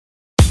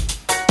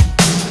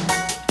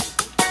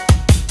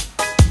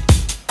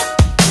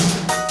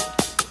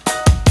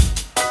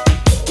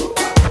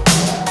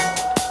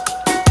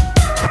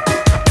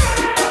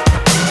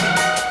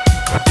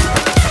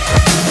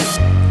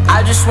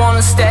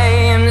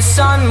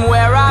sun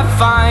where I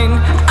find.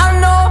 I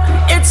know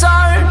it's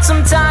hard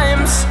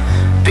sometimes,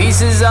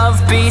 pieces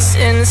of peace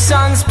in the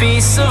sun's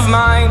peace of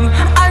mind.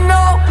 I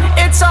know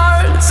it's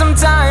hard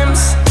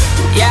sometimes,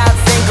 yeah, I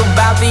think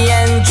about the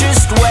end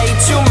just way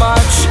too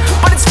much.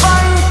 But it's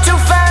fun to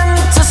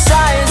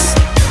fantasize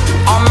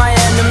on my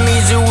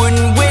enemies who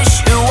wouldn't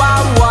wish who I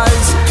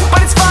was.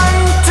 But it's fun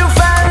to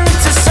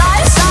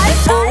fantasize.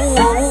 Oh,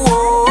 oh,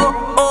 oh,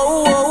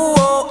 oh, oh,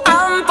 oh,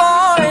 I'm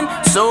falling,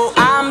 so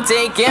I'm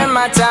taking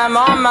my time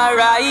on my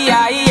ride.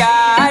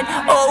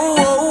 Oh,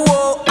 oh,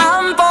 oh,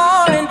 I'm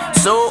falling,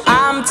 so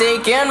I'm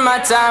taking my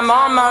time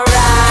on my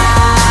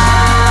ride.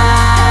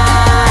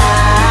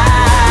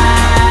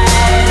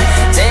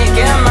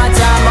 Taking my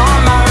time on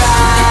my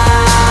ride.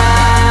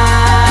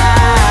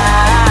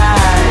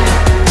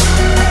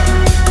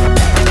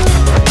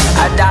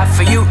 I die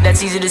for you,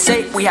 that's easy to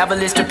say. We have a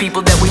list of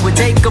people that we would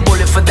take. A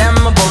bullet for them,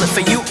 a bullet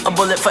for you, a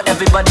bullet for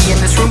everybody in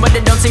this room. But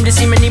they don't seem to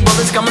see many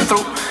bullets coming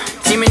through.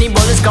 See many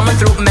bullets coming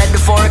through.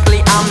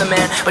 Metaphorically, I'm the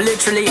man, but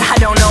literally, I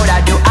don't know what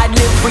I do. I'd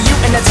live for you,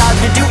 and that's hard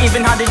to do.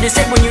 Even harder to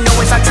say when you know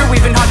it's not true.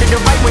 Even harder to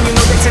write when you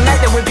know that tonight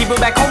there were people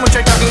back home who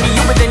tried talking to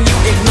you, but then you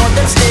ignore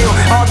them still.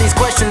 All these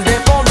questions, they're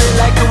falling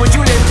like, who would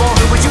you live for?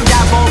 Who would you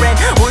die for? And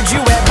would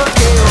you ever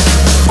kill?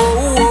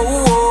 Oh, oh,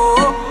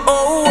 oh,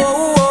 oh,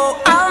 oh, oh,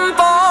 I'm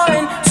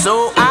falling,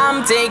 so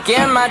I'm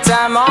taking my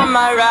time on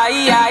my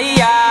ride.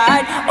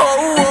 Oh,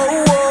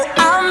 oh, oh,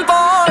 I'm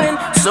falling,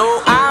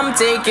 so I'm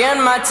taking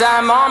my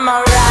time on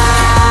my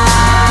ride.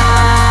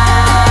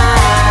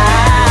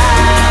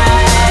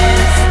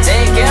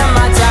 Taking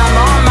my time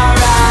on my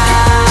ride.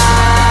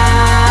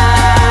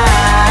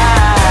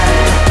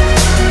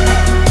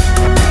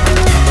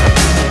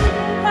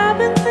 I've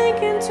been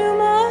thinking too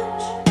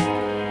much.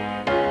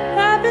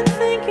 I've been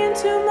thinking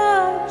too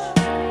much.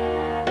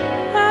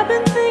 I've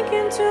been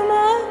thinking too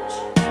much.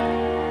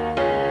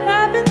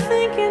 I've been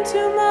thinking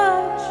too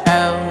much.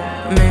 Help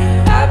me.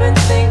 I've been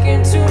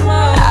thinking too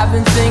much. I've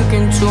been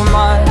thinking too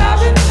much. I've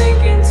been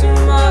thinking too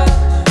much.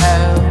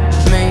 Help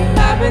me.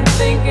 I've been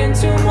thinking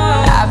too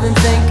much. I've been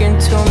thinking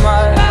too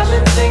much. I've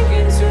been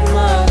thinking too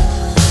much.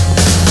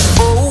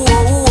 Oh,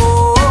 oh,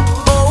 oh,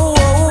 oh,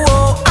 oh,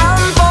 oh,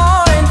 I'm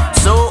falling,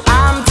 so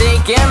I'm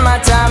taking my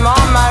time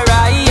on my ride.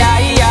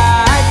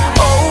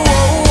 Oh,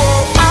 oh,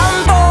 oh, I'm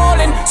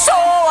falling, so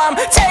I'm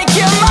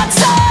taking my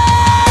time.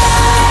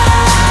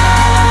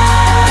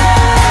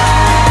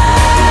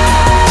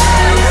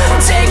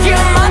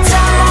 Taking my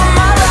time on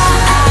my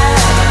ride.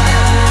 Oh,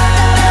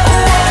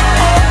 oh,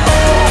 oh,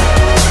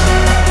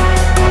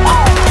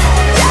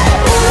 oh, yeah.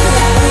 Oh,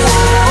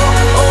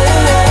 oh,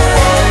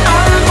 oh,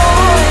 I'm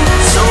falling,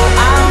 so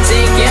I'm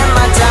taking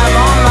my time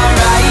on my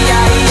ride.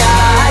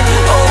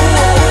 Oh,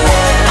 oh,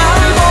 oh,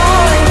 I'm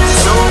falling,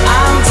 so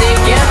I'm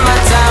taking my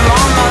time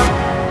on my.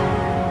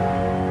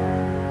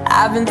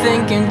 I've been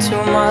thinking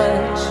too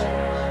much.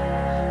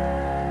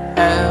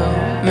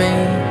 Help me.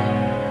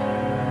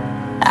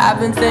 I've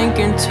been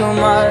thinking too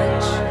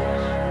much.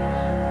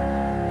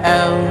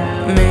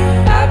 Help me.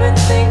 I've been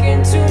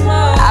thinking too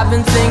much. I've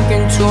been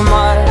thinking too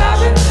much. I've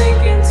been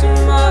thinking too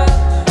much.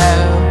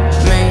 Help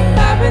me.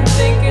 I've been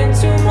thinking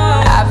too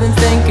much. I've been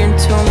thinking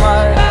too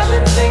much. I've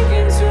been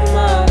thinking too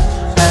much.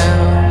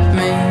 Help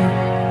me.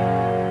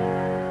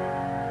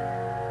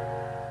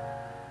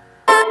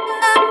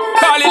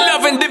 Call it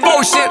love and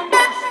devotion.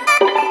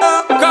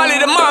 Call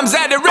it a mom's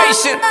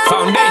adoration.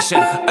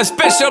 Foundation, a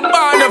special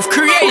bond of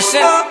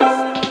creation.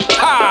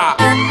 Ha!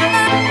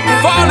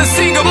 For all the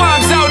single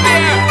moms out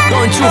there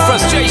going through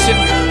frustration,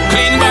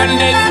 Clean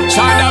Bandit,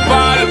 China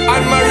Ball,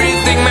 and Marie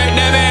thing make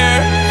them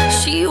air.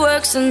 She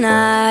works the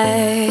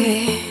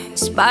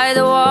nights by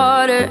the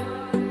water.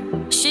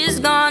 She's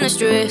gone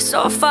astray,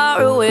 so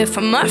far away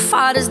from her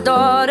father's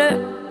daughter.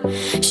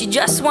 She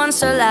just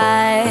wants a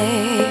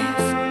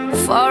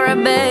life for a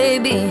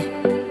baby.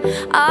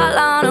 All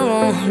on her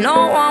own,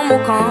 no one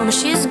will come.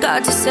 She's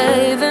got to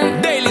save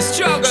him. Daily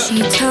struggle.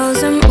 She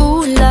tells him,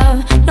 ooh,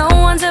 love, no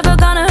one's ever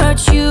gonna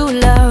hurt you,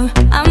 love.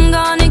 I'm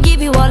gonna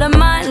give you all of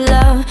my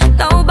love.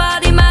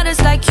 Nobody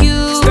matters like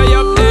you. Stay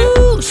up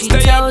there. She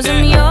Stay tells up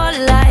him there. your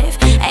life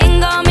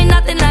ain't gonna be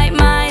nothing like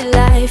my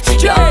life.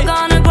 You're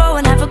gonna grow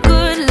and have a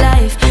good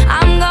life.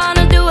 I'm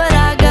gonna do what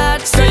I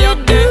got to Stay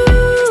up there.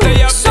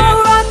 Stay up so there.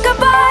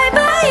 rock-a-bye,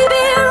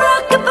 baby,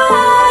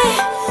 rock-a-bye.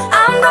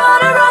 I'm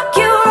gonna rock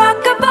you,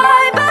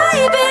 rock-a-bye,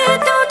 baby,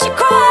 don't you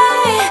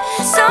cry.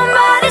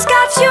 Somebody's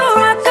got you,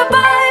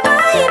 rock-a-bye,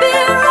 baby,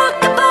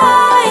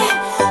 rock-a-bye.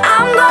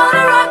 I'm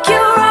gonna rock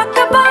you,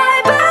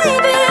 rock-a-bye,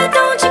 baby,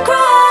 don't you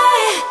cry.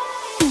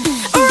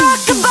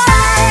 Rock-a-bye,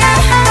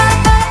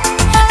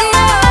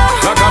 no.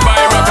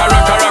 Rock-a-bye,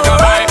 rock-a-rock-a,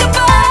 rock-a-bye.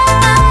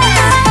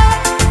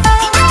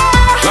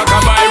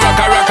 Rock-a-bye,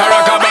 rock-a-rock-a,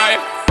 rock-a-bye.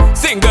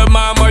 Single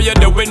mom, what you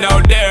doing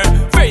out there?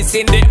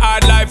 Facing the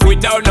hard life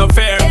without no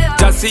fear.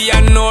 Just see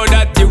and know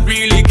that you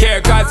really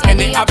care. Cause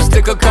any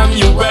obstacle come,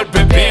 you well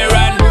prepare.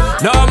 And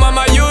no,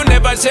 mama, you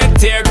never shed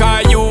tear.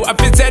 Cause you have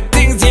to set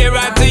things year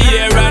after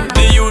year. And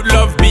the youth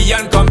love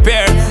beyond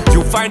compare.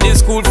 You find the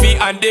school fee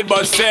and the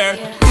bus fare.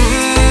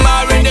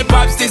 Already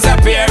pops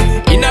disappear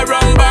in a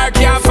wrong